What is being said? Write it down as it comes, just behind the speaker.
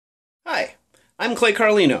Hi, I'm Clay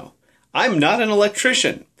Carlino. I'm not an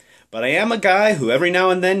electrician, but I am a guy who every now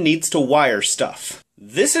and then needs to wire stuff.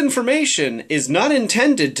 This information is not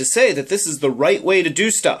intended to say that this is the right way to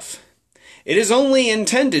do stuff. It is only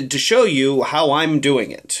intended to show you how I'm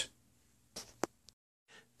doing it.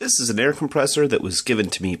 This is an air compressor that was given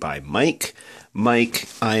to me by Mike. Mike,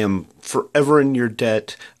 I am forever in your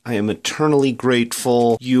debt. I am eternally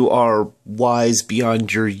grateful. You are wise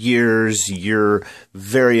beyond your years. You're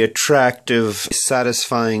very attractive,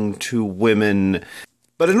 satisfying to women.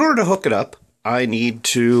 But in order to hook it up, I need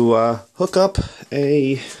to hook up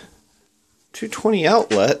a 220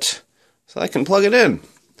 outlet so I can plug it in.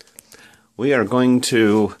 We are going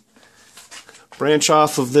to branch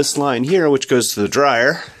off of this line here, which goes to the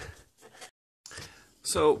dryer.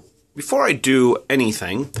 So before I do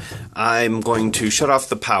anything, I'm going to shut off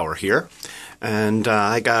the power here. And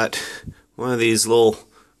I got one of these little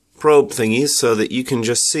probe thingies so that you can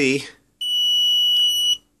just see.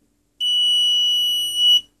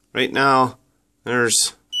 Right now,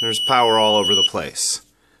 there's power all over the place.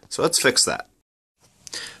 So let's fix that.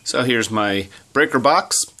 So here's my breaker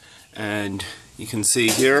box, and you can see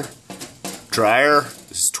here, dryer,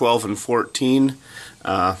 this is 12 and 14.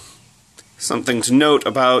 Something to note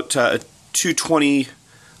about 220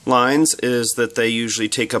 lines is that they usually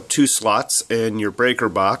take up 2 slots in your breaker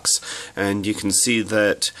box, and you can see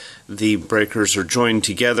that the breakers are joined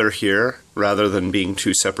together here rather than being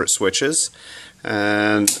 2 separate switches.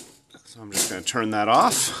 And so I'm just going to turn that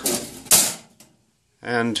off,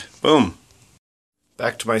 and boom.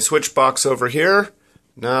 Back to my switch box over here.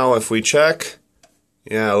 Now if we check,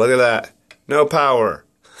 yeah, look at that. No power.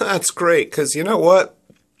 That's great, because you know what?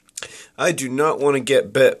 I do not want to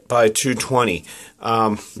get bit by 220.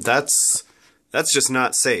 That's just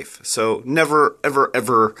not safe. So never, ever,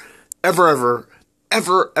 ever, ever,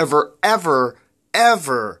 ever, ever, ever, ever,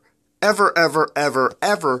 ever, ever, ever, ever,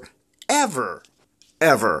 ever, ever,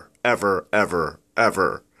 ever, ever, ever,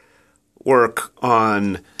 ever work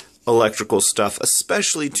on electrical stuff,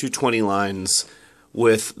 especially 220 lines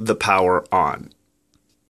with the power on.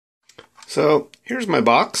 So here's my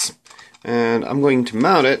box, and I'm going to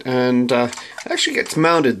mount it, and it actually gets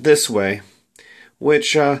mounted this way,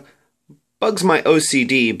 which bugs my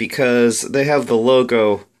OCD because they have the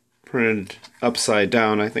logo printed upside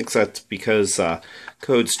down. I think that's because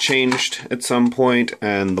codes changed at some point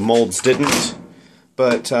and the molds didn't.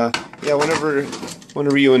 But yeah,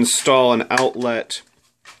 whenever you install an outlet,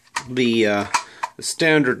 the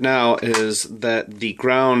standard now is that the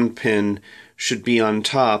ground pin should be on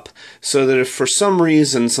top, so that if for some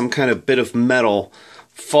reason some kind of bit of metal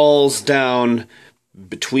falls down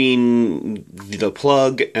between the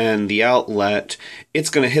plug and the outlet,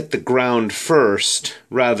 it's going to hit the ground first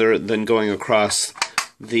rather than going across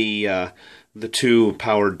the 2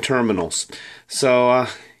 powered terminals. So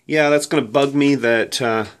yeah, that's going to bug me that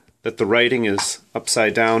that the writing is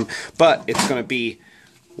upside down, but it's going to be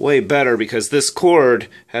way better because this cord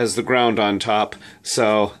has the ground on top,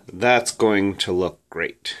 so that's going to look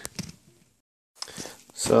great.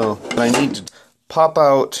 So I need to pop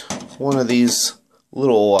out one of these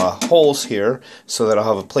little holes here so that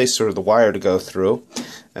I'll have a place for the wire to go through,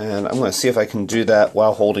 and I'm going to see if I can do that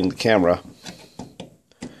while holding the camera.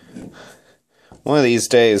 One of these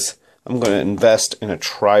days I'm going to invest in a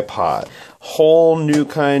tripod. Whole new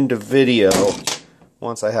kind of video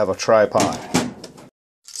once I have a tripod.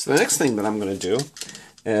 So the next thing that I'm going to do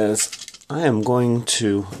is I am going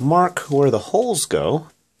to mark where the holes go,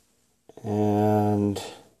 and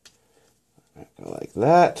go like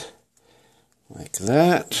that,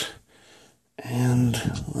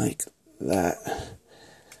 and like that.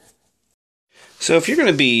 So if you're going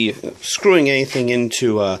to be screwing anything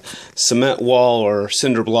into a cement wall or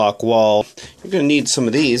cinder block wall, you're going to need some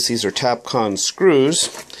of these. These are Tapcon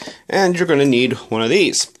screws, and you're going to need one of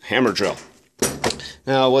these, hammer drill.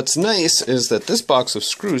 Now what's nice is that this box of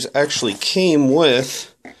screws actually came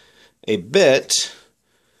with a bit.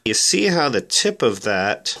 You see how the tip of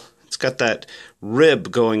that, it's got that rib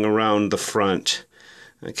going around the front.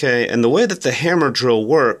 Okay, and the way that the hammer drill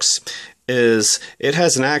works is it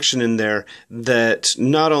has an action in there that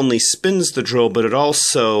not only spins the drill, but it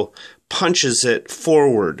also punches it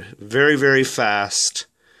forward very, very fast,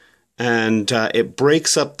 and it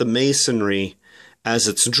breaks up the masonry as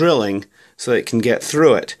it's drilling so that it can get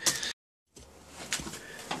through it.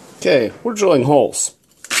 Okay, we're drilling holes.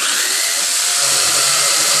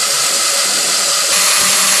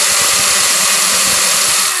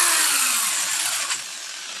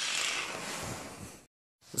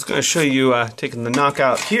 I was going to show you taking the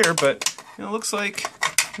knockout here, but it looks like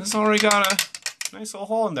it's already got a nice little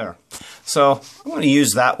hole in there. So I'm going to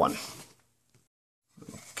use that one.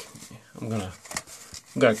 I'm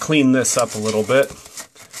gonna clean this up a little bit.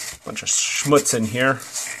 Bunch of schmutz in here.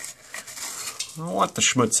 I don't want the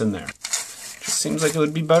schmutz in there. Just seems like it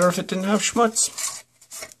would be better if it didn't have schmutz.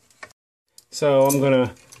 So I'm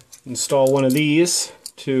gonna install one of these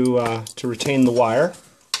to retain the wire.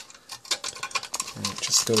 And it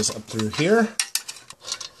just goes up through here.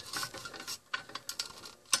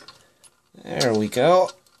 There we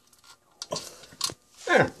go.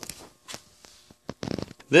 There.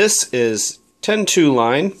 This is 10-2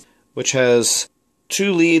 line, which has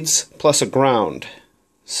 2 leads plus a ground.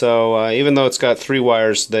 So even though it's got 3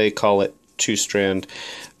 wires, they call it 2-strand.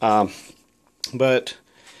 But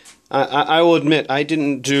I will admit, I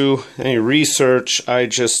didn't do any research. I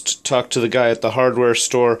just talked to the guy at the hardware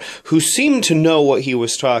store who seemed to know what he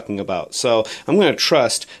was talking about. So I'm going to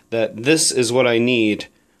trust that this is what I need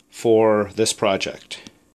for this project.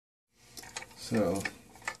 So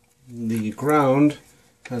the ground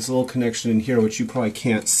has a little connection in here, which you probably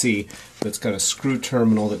can't see, but it's got a screw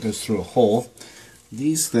terminal that goes through a hole.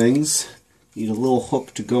 These things need a little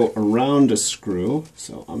hook to go around a screw,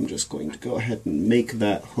 so I'm just going to go ahead and make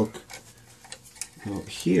that hook out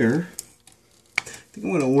here. I think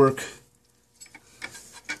I'm going to work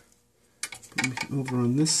over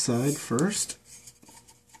on this side first.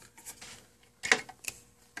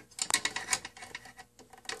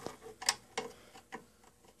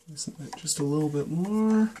 Isn't that just a little bit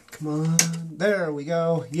more? Come on. There we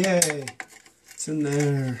go. Yay! It's in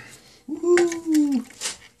there. Woohoo!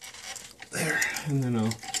 There. And then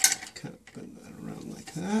I'll kind of bend that around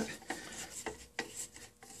like that.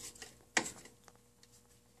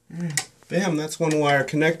 Alright. Bam, that's one wire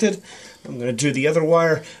connected. I'm going to do the other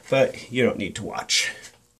wire, but you don't need to watch.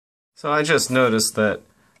 So I just noticed that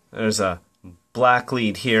there's a black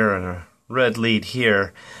lead here and a red lead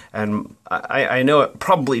here, and I know it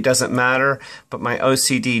probably doesn't matter, but my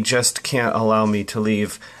OCD just can't allow me to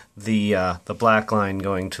leave the black line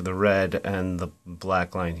going to the red and the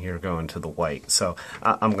black line here going to the white, so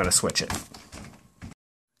I'm going to switch it.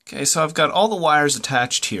 Okay, so I've got all the wires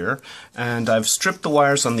attached here, and I've stripped the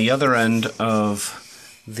wires on the other end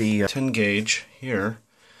of the 10 gauge here.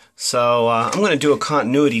 So I'm going to do a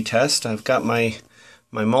continuity test. I've got my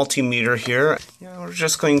multimeter here. Yeah, we're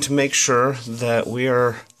just going to make sure that we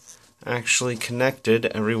are actually connected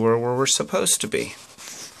everywhere where we're supposed to be.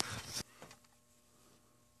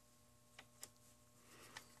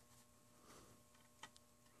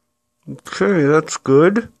 Okay, that's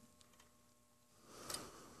good.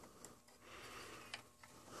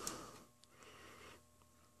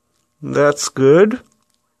 That's good.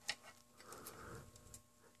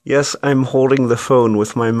 Yes, I'm holding the phone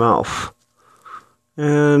with my mouth.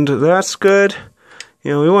 And that's good.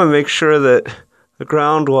 You know, we want to make sure that the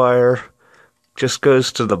ground wire just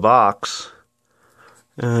goes to the box.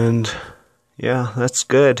 And yeah, that's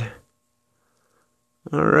good.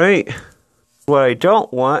 Alright. What I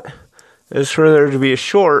don't want is for there to be a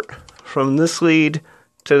short from this lead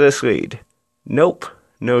to this lead. Nope.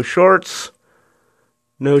 No shorts.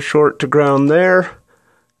 No short to ground there.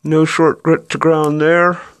 No short to ground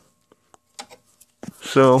there.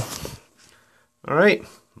 So, alright,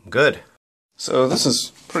 good. So this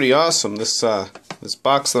is pretty awesome, this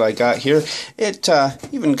box that I got here. It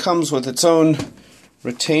even comes with its own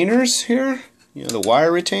retainers here, you know, the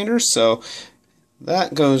wire retainers, so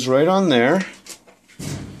that goes right on there.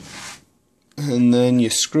 And then you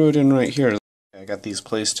screw it in right here. I got these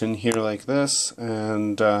placed in here like this,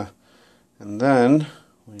 and then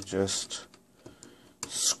we just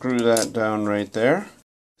screw that down right there.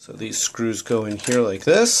 So these screws go in here like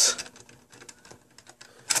this.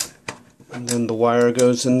 And then the wire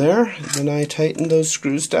goes in there, and then I tighten those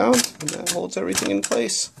screws down, and that holds everything in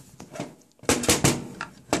place.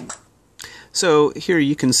 So here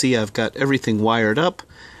you can see I've got everything wired up,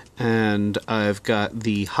 and I've got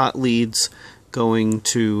the hot leads going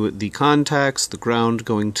to the contacts, the ground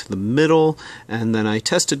going to the middle, and then I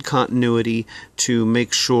tested continuity to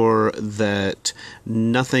make sure that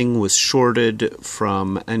nothing was shorted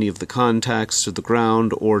from any of the contacts to the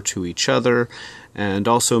ground or to each other, and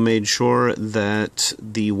also made sure that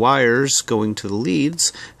the wires going to the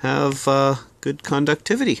leads have good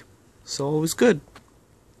conductivity. So always good.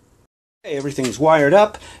 Okay, everything's wired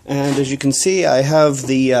up, and as you can see I have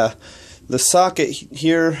the socket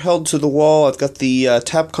here held to the wall. I've got the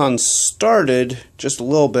Tapcon started just a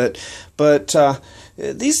little bit, but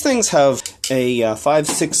these things have a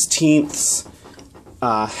 5/16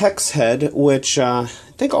 hex head, which I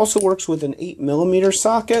think also works with an 8mm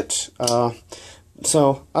socket.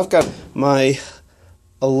 So I've got my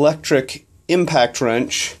electric impact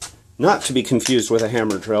wrench, not to be confused with a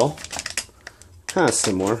hammer drill, kind of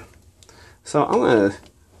similar. So I'm going to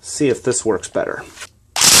see if this works better.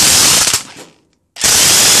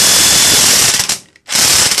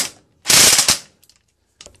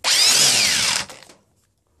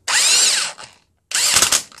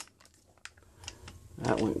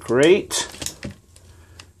 That went great.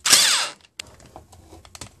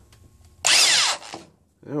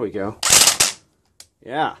 There we go.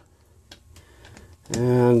 Yeah.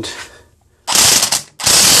 And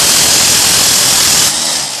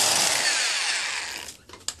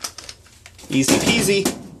easy peasy.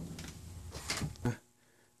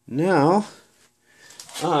 Now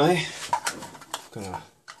I'm gonna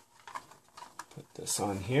put this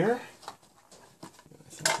on here. I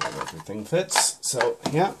think that everything fits. So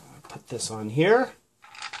yeah, put this on here,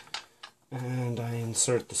 and I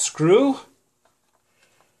insert the screw.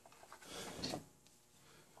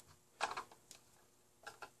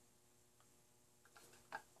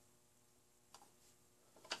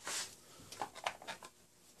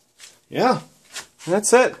 Yeah,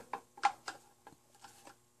 that's it.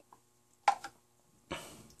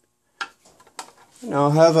 Now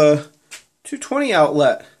I'll have a 220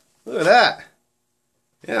 outlet. Look at that.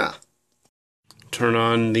 Yeah. Turn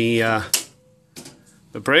on the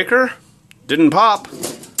breaker. Didn't pop.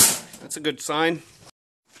 That's a good sign.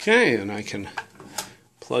 Okay, and I can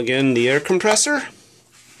plug in the air compressor.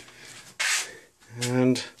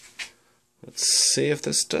 And let's see if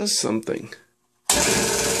this does something.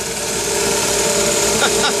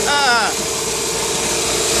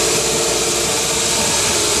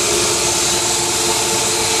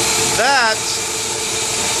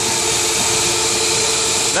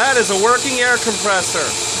 That is a working air compressor.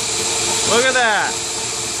 Look at that.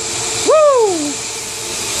 Woo!